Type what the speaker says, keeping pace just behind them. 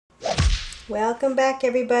Welcome back,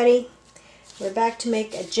 everybody. We're back to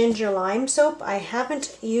make a ginger lime soap. I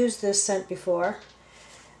haven't used this scent before.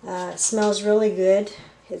 It smells really good.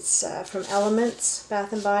 It's from Elements,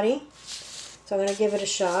 Bath & Body. So I'm going to give it a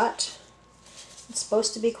shot. It's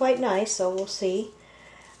supposed to be quite nice, so we'll see.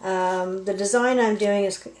 The design I'm doing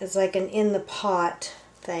is like an in the pot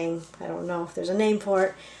thing. I don't know if there's a name for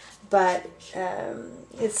it, but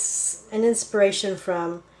it's an inspiration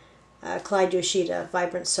from Clyde Yoshida,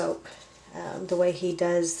 Vibrant Soap. The way he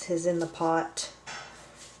does his in the pot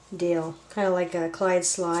deal. Kind of like a Clyde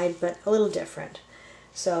slide, but a little different.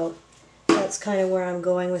 So that's kind of where I'm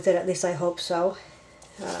going with it, at least I hope so.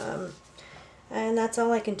 And that's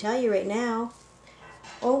all I can tell you right now.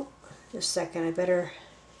 Oh, just a second, I better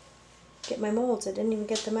get my molds. I didn't even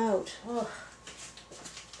get them out. Oh.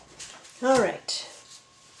 All right.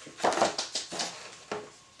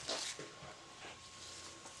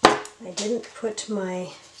 I didn't put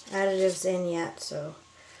my additives in yet, so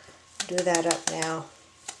I'll do that up now.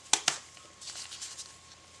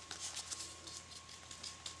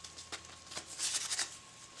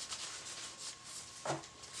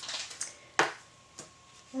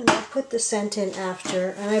 And I'll put the scent in after.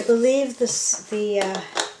 And I believe the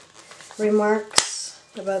remarks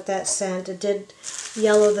about that scent, it did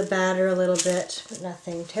yellow the batter a little bit, but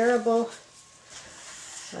nothing terrible.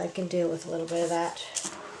 I can deal with a little bit of that.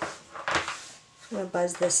 I'm going to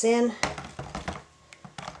buzz this in.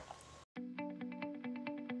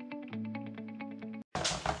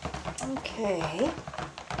 Okay.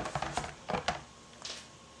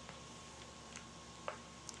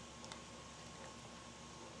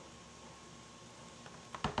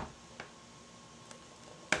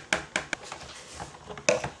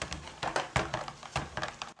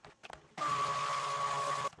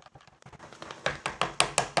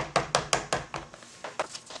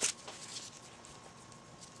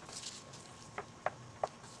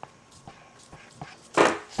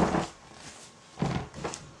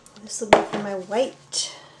 This will be for my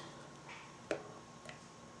white.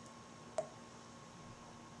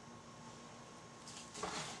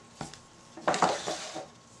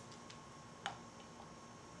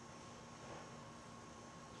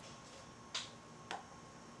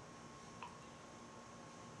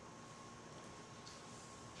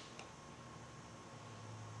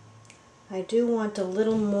 I do want a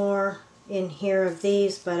little more in here of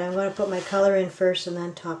these, but I'm going to put my color in first and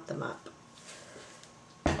then top them up.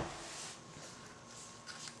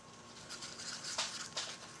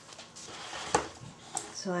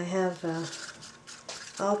 So I have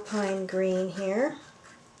alpine green here.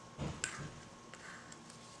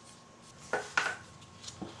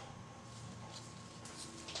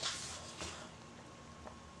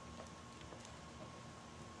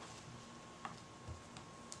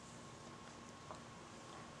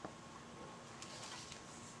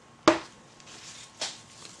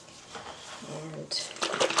 And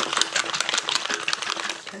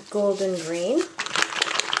a golden green.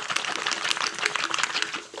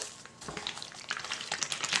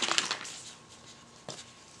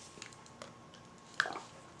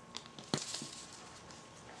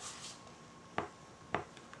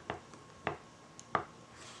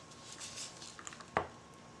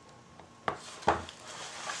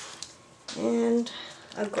 And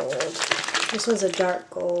a gold. This one's a dark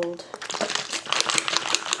gold.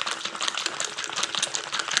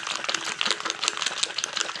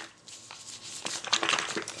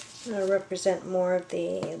 I'll represent more of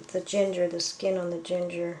the ginger, the skin on the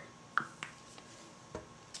ginger.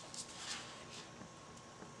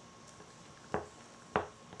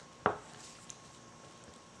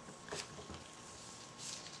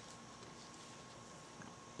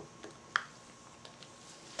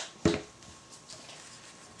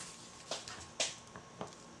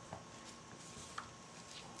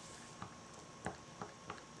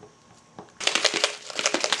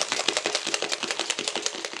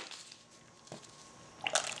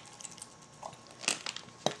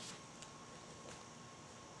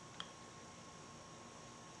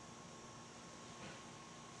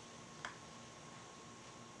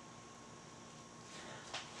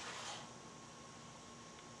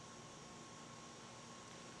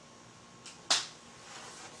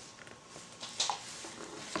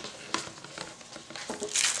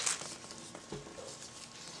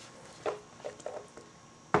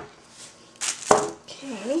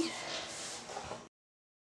 Okay.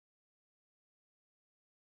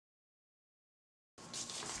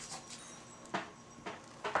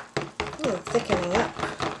 Ooh, thickening up.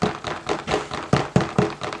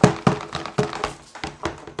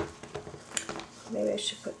 Maybe I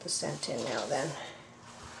should put the scent in now then.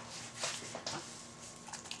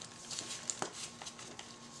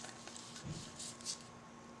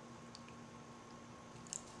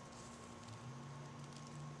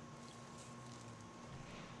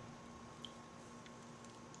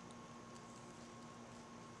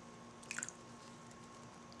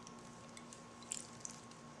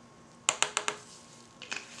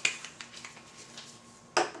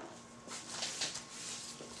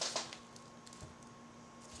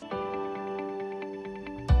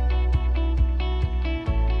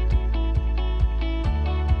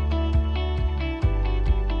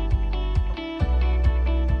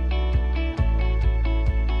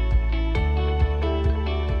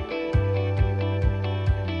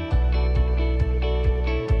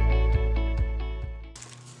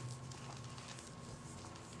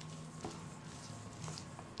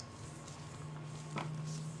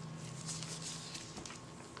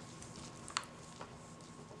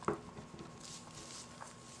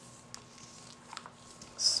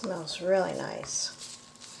 Smells really nice.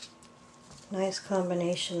 Nice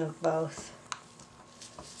combination of both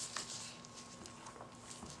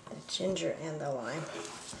the ginger and the lime.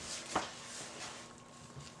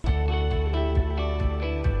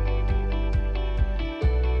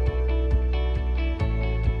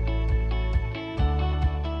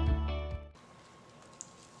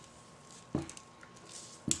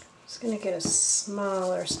 Just going to get a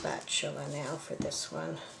smaller spatula now for this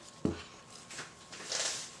one.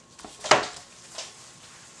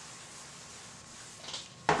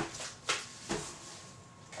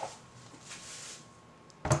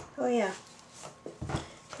 Oh yeah,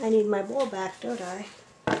 I need my bowl back, don't I?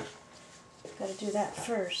 Gotta do that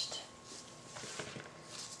first.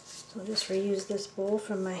 So I'll just reuse this bowl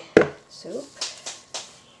from my soup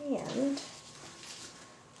and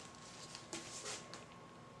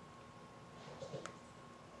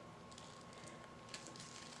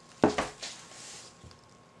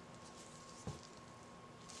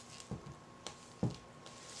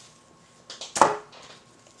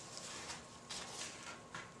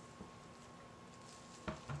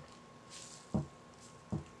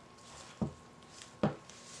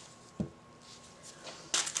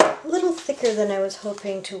a little thicker than I was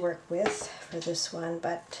hoping to work with for this one,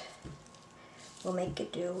 but we'll make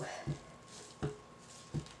it do.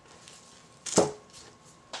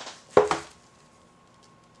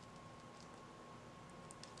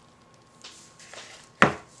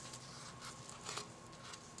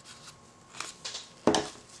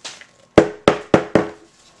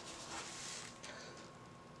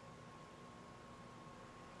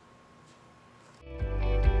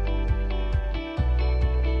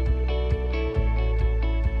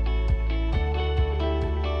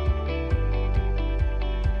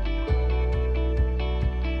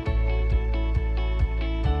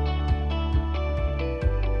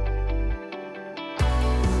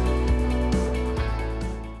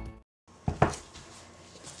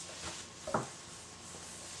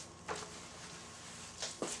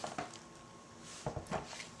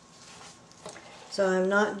 So I'm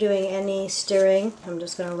not doing any stirring, I'm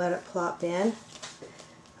just going to let it plop in.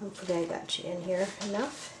 Hopefully I got you in here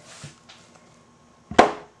enough.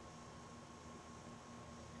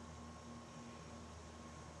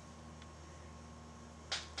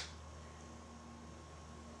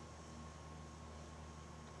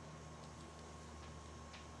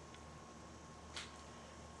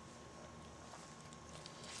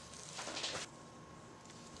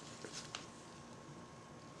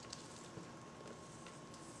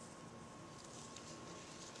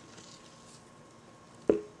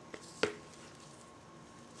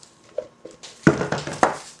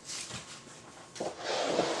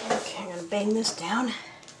 Okay, I'm going to bang this down.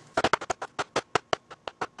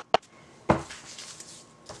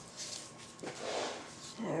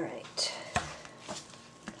 All right.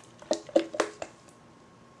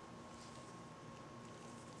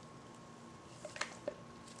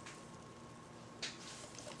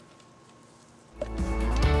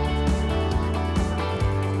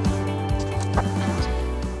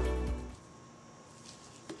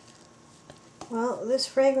 Well, this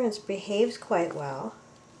fragrance behaves quite well.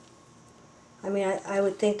 I mean, I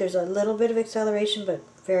would think there's a little bit of acceleration, but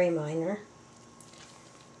very minor.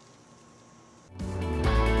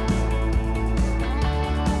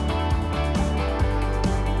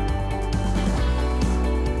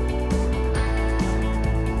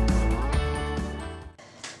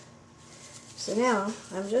 So now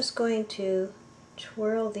I'm just going to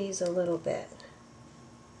twirl these a little bit.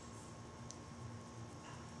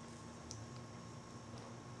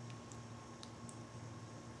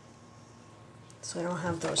 So I don't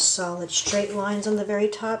have those solid straight lines on the very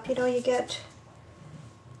top, you know, you get.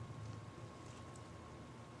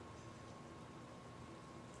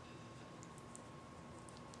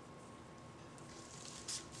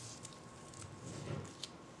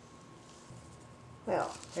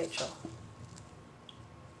 Well, Rachel.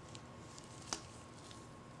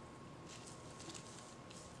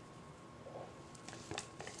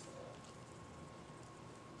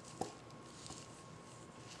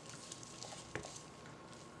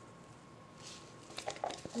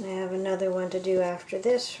 And I have another one to do after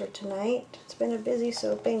this for tonight. It's been a busy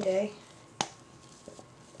soaping day.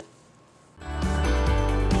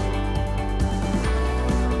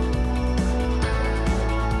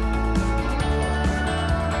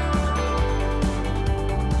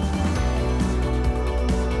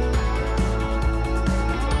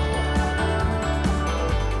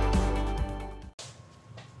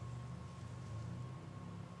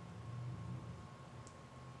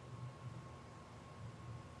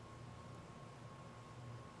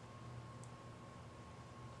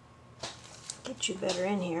 Get you better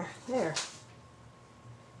in here. There.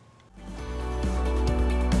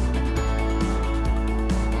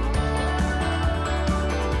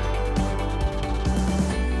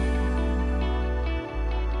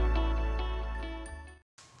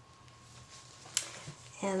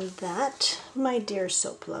 And that, my dear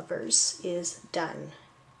soap lovers, is done.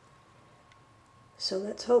 So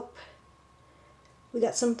let's hope we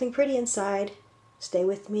got something pretty inside. Stay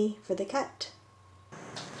with me for the cut.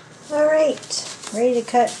 Alright, ready to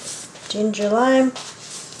cut ginger lime.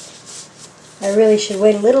 I really should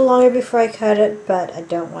wait a little longer before I cut it, but I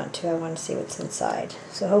don't want to. I want to see what's inside.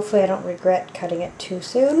 So hopefully I don't regret cutting it too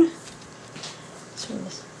soon. So I'm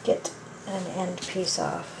just get an end piece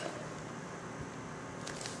off.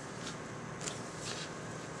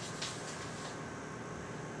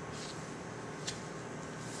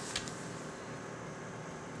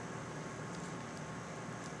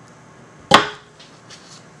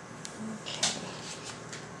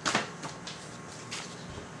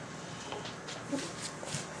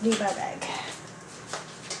 Leave my bag.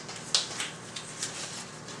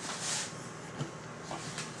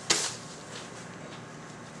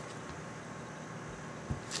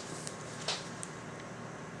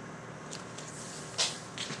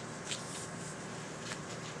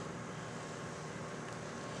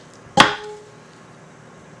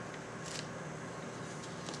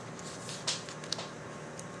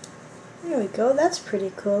 There we go. That's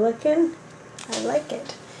pretty cool looking. I like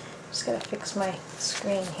it. Just gotta fix my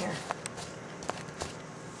screen here.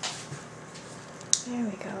 There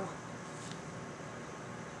we go.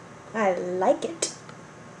 I like it.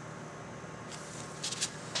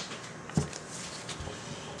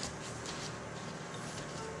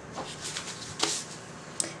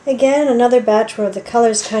 Again, another batch where the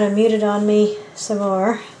color's kind of muted on me some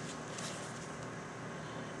more.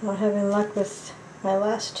 Not having luck with my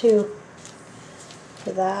last two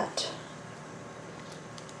for that.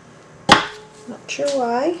 Not sure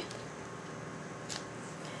why,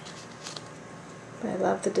 but I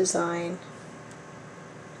love the design.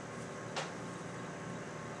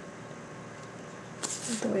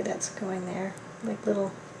 The way that's going there, like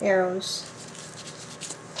little arrows.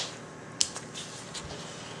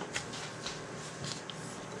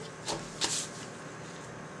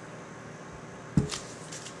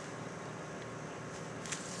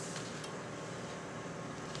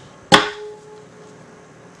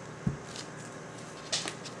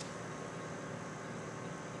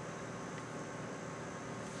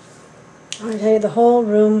 I tell you, the whole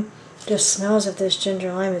room just smells of this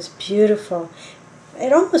ginger lime. It's beautiful.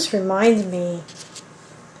 It almost reminds me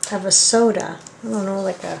of a soda. I don't know,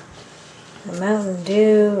 like a Mountain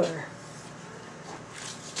Dew or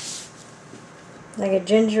like a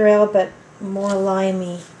ginger ale, but more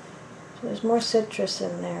limey. So there's more citrus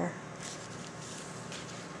in there.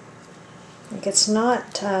 Like it's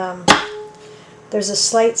not, there's a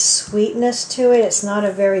slight sweetness to it. It's not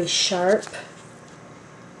a very sharp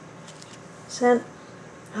scent.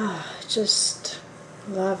 Oh, just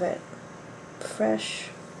love it. Fresh.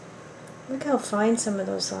 Look how fine some of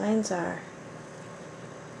those lines are.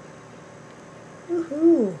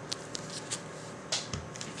 Woohoo!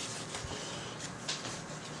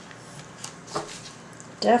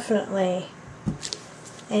 Definitely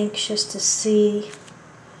anxious to see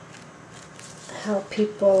how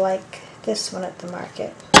people like this one at the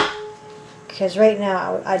market. Because right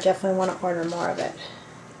now I definitely want to order more of it.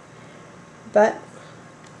 But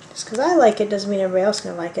just because I like it doesn't mean everybody else is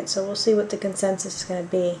going to like it, so we'll see what the consensus is going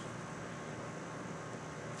to be.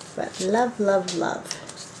 But love, love, love.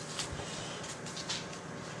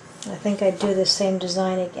 I think I'd do the same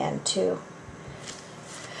design again too.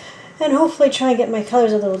 And hopefully try and get my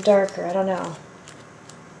colors a little darker, I don't know.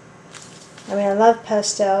 I mean, I love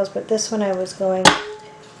pastels, but this one I was going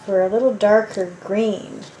for a little darker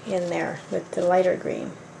green in there with the lighter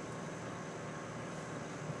green.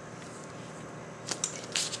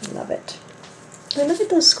 Love it. And look at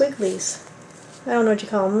those squigglies. I don't know what you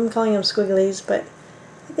call them. I'm calling them squigglies, but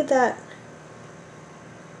look at that.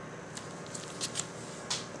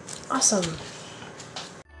 Awesome.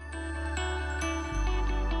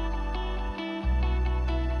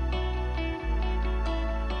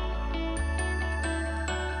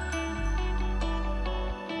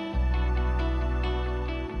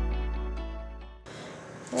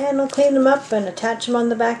 And I'll clean them up and attach them on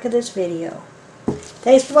the back of this video.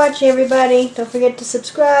 Thanks for watching, everybody. Don't forget to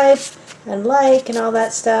subscribe and like and all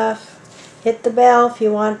that stuff. Hit the bell if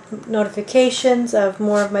you want notifications of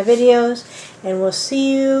more of my videos. And we'll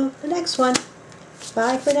see you the next one.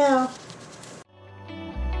 Bye for now.